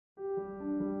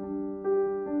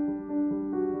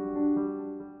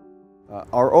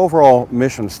Our overall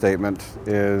mission statement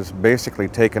is basically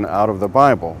taken out of the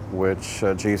Bible, which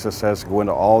Jesus says, go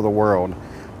into all the world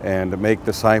and make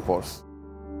disciples.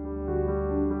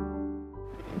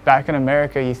 Back in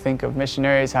America, you think of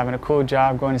missionaries having a cool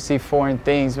job, going to see foreign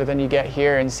things, but then you get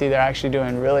here and see they're actually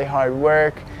doing really hard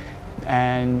work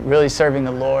and really serving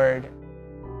the Lord.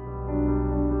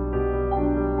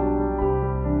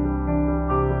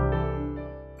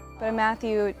 But in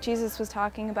Matthew, Jesus was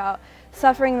talking about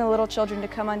suffering the little children to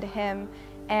come unto him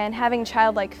and having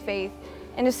childlike faith.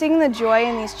 And just seeing the joy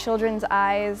in these children's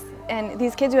eyes and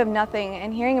these kids who have nothing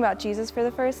and hearing about Jesus for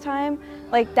the first time,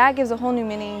 like that gives a whole new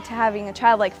meaning to having a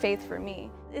childlike faith for me.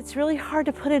 It's really hard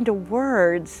to put into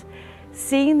words,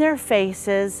 seeing their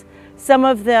faces, some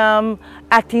of them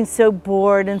acting so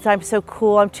bored and I'm so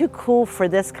cool, I'm too cool for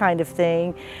this kind of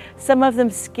thing. Some of them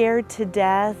scared to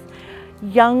death,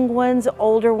 young ones,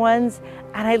 older ones.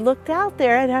 And I looked out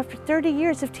there and after 30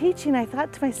 years of teaching, I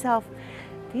thought to myself,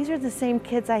 these are the same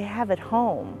kids I have at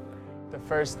home. The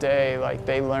first day,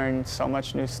 they learn so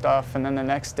much new stuff, and then the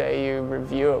next day you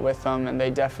review it with them and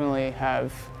they definitely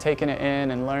have taken it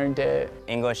in and learned it.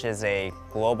 English is a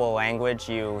global language.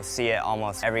 You see it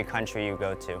almost every country you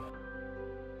go to.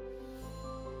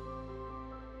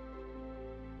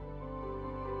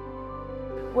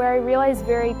 Where I realized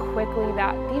very quickly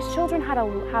that these children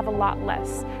have a lot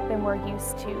less than we're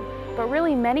used to. But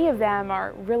really many of them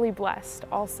are really blessed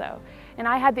also. And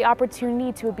I had the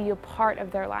opportunity to be a part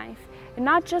of their life. And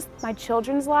not just my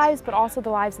children's lives, but also the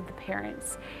lives of the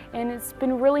parents. And it's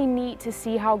been really neat to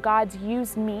see how God's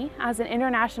used me as an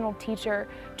international teacher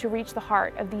to reach the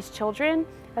heart of these children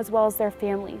as well as their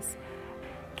families.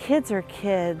 Kids are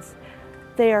kids.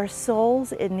 They are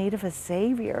souls in need of a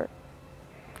Savior.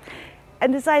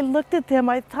 And as I looked at them,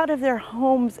 I thought of their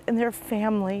homes and their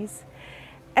families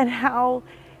and how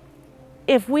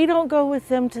if we don't go with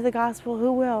them to the gospel,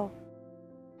 who will?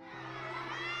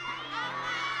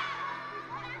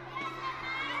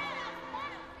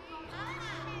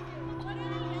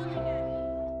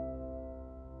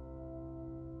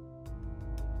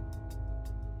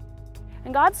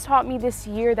 And God's taught me this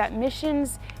year that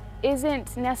missions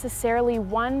isn't necessarily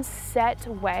one set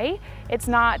way. It's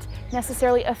not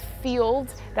necessarily a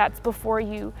field that's before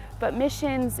you, but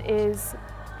missions is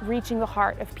reaching the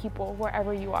heart of people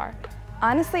wherever you are.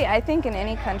 Honestly, I think in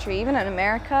any country, even in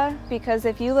America, because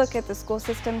if you look at the school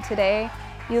system today,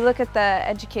 you look at the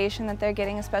education that they're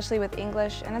getting, especially with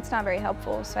English, and it's not very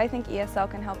helpful. So I think ESL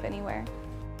can help anywhere.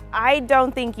 I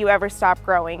don't think you ever stop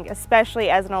growing, especially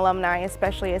as an alumni,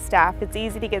 especially as staff. It's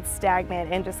easy to get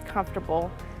stagnant and just comfortable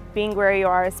being where you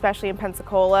are, especially in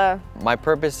Pensacola. My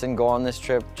purpose and goal on this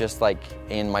trip, just like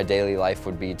in my daily life,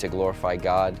 would be to glorify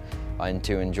God and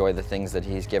to enjoy the things that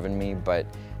He's given me, but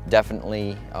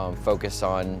definitely focus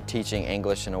on teaching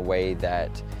English in a way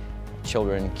that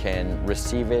children can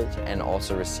receive it and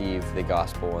also receive the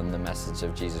gospel and the message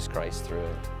of Jesus Christ through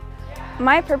it.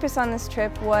 My purpose on this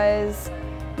trip was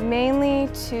mainly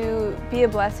to be a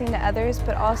blessing to others,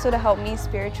 but also to help me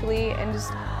spiritually and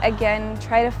just, again,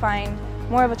 try to find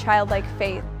more of a childlike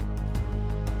faith.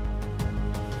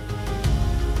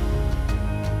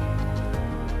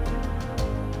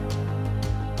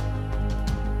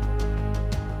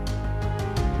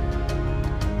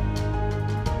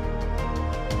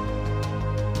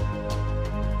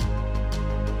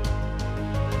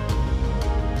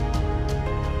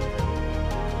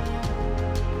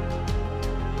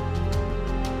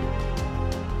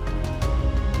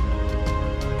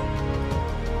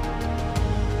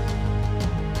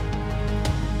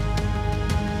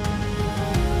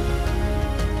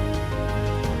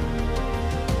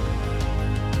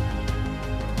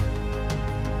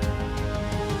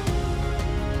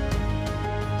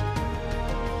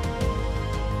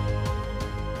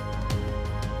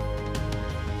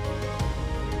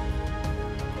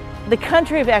 The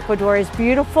country of Ecuador is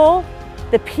beautiful,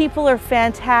 the people are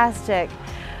fantastic,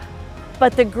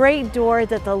 but the great door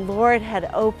that the Lord had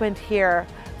opened here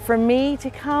for me to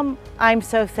come, I'm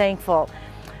so thankful.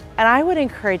 And I would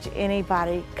encourage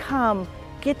anybody, come,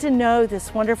 get to know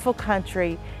this wonderful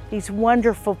country, these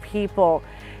wonderful people,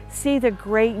 see the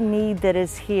great need that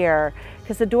is here,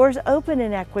 because the door's open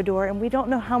in Ecuador and we don't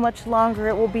know how much longer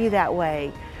it will be that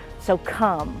way. So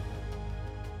come.